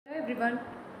everyone,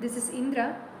 this is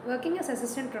Indra, working as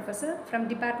Assistant Professor from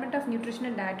Department of Nutrition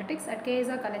and Dietetics at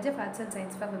KSR College of Arts and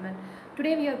Science for Women.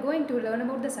 Today we are going to learn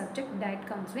about the subject diet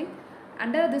counseling.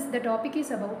 Under this, the topic is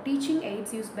about teaching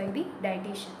aids used by the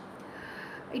dietitian.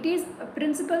 It is a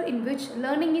principle in which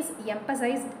learning is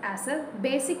emphasized as a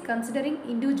basic considering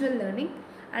individual learning,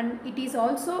 and it is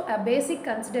also a basic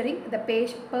considering the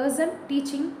person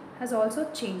teaching has also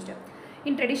changed.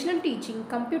 In traditional teaching,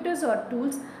 computers are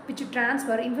tools which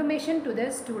transfer information to the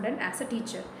student as a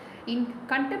teacher. In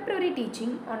contemporary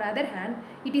teaching, on the other hand,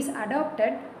 it is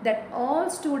adopted that all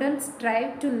students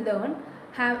strive to learn,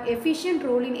 have efficient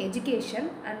role in education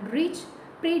and reach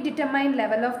predetermined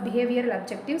level of behavioral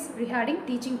objectives regarding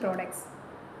teaching products.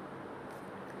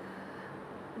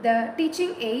 The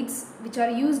teaching aids which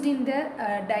are used in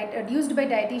the used by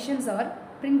dietitians are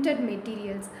printed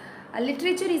materials.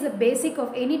 Literature is a basic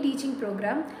of any teaching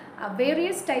program.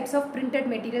 Various types of printed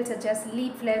materials such as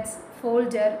leaflets,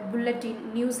 folder,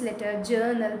 bulletin, newsletter,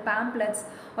 journal, pamphlets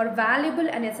or valuable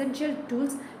and essential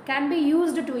tools can be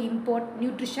used to impart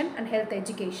nutrition and health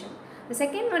education. The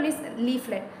second one is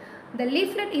leaflet. The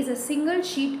leaflet is a single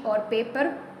sheet or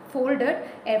paper folded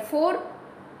a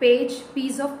 4-page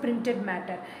piece of printed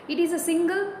matter. It is a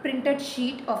single printed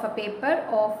sheet of a paper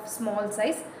of small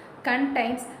size,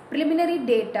 contains preliminary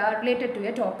data related to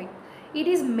a topic. It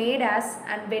is made as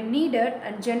and when needed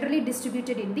and generally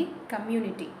distributed in the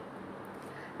community.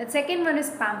 The second one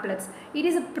is pamphlets. It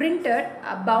is a printed,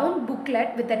 bound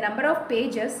booklet with a number of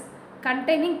pages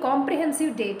containing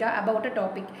comprehensive data about a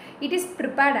topic. It is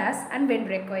prepared as and when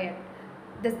required.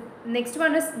 The next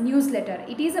one is newsletter.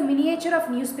 It is a miniature of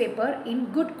newspaper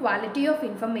in good quality of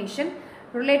information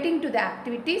relating to the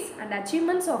activities and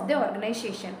achievements of the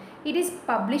organization. It is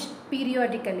published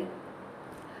periodically.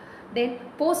 Then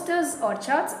posters or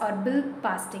charts or bill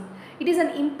pasting. It is an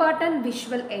important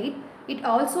visual aid. It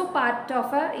also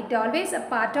always a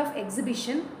part of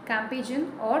exhibition,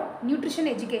 campaign or nutrition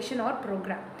education or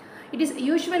program. It is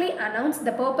usually announced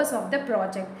the purpose of the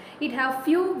project. It have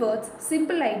few words,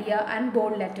 simple idea and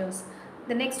bold letters.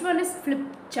 The next one is flip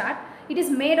chart. It is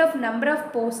made of number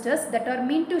of posters that are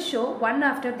meant to show one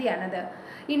after the another.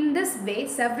 In this way,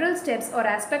 several steps or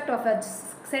aspect of a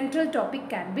central topic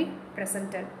can be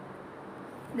presented.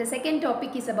 The second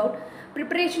topic is about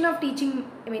preparation of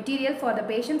teaching material for the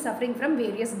patient suffering from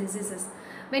various diseases.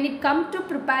 When it comes to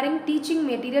preparing teaching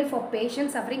material for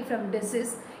patients suffering from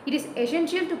disease, it is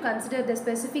essential to consider the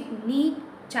specific need,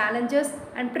 challenges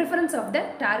and preference of the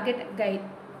target guide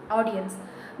audience.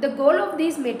 The goal of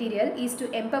this material is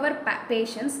to empower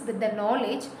patients with the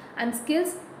knowledge and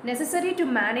skills necessary to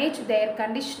manage their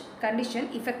condition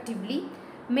effectively,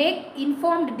 make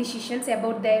informed decisions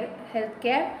about their health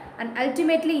care and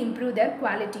ultimately improve their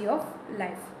quality of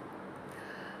life.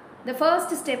 The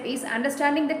first step is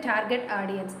understanding the target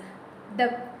audience.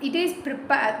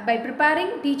 By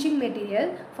preparing teaching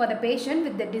material for the patient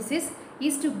with the disease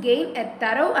is to gain a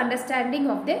thorough understanding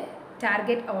of the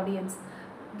target audience.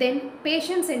 Then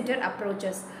patient-centered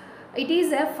approaches. It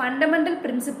is a fundamental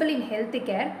principle in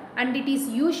healthcare and it is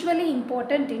usually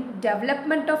important in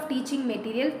development of teaching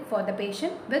material for the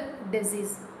patient with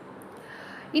disease.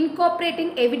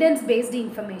 Incorporating evidence-based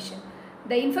information.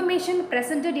 The information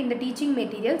presented in the teaching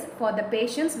materials for the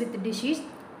patients with disease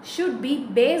should be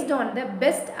based on the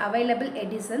best available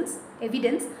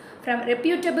evidence from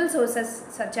reputable sources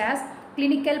such as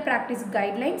clinical practice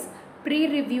guidelines,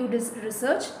 peer-reviewed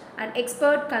research and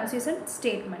expert consistent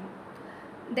statement.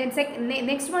 Then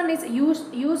next one is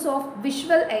use of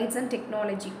visual aids and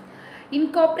technology.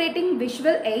 Incorporating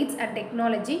visual aids and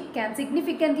technology can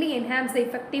significantly enhance the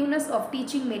effectiveness of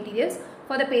teaching materials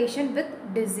for the patient with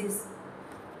disease.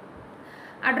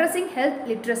 Addressing health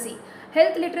literacy.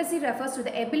 Health literacy refers to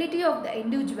the ability of the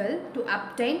individual to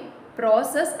obtain,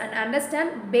 process and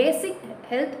understand basic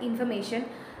health information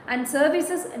and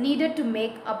services needed to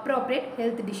make appropriate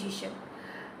health decisions.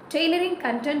 Tailoring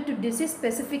content to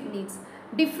disease-specific needs.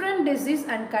 Different disease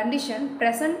and condition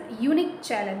present unique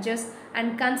challenges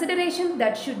and considerations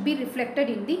that should be reflected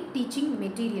in the teaching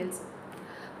materials.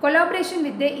 Collaboration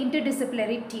with the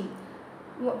interdisciplinary team.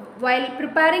 While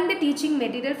preparing the teaching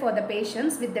material for the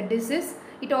patients with the disease,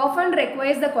 it often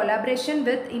requires the collaboration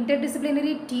with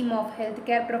interdisciplinary team of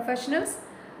healthcare professionals,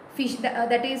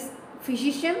 that is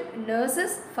physician,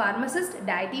 nurses, pharmacist,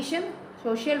 dietitian,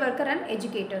 social worker and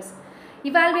educators.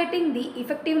 Evaluating the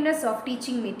effectiveness of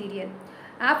teaching material.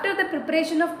 After the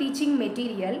preparation of teaching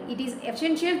material, it is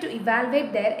essential to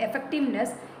evaluate their effectiveness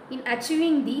in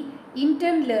achieving the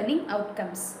intended learning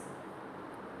outcomes.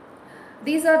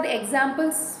 These are the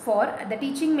examples for the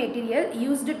teaching material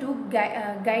used to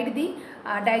guide the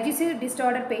digestive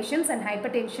disorder patients and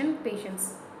hypertension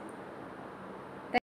patients.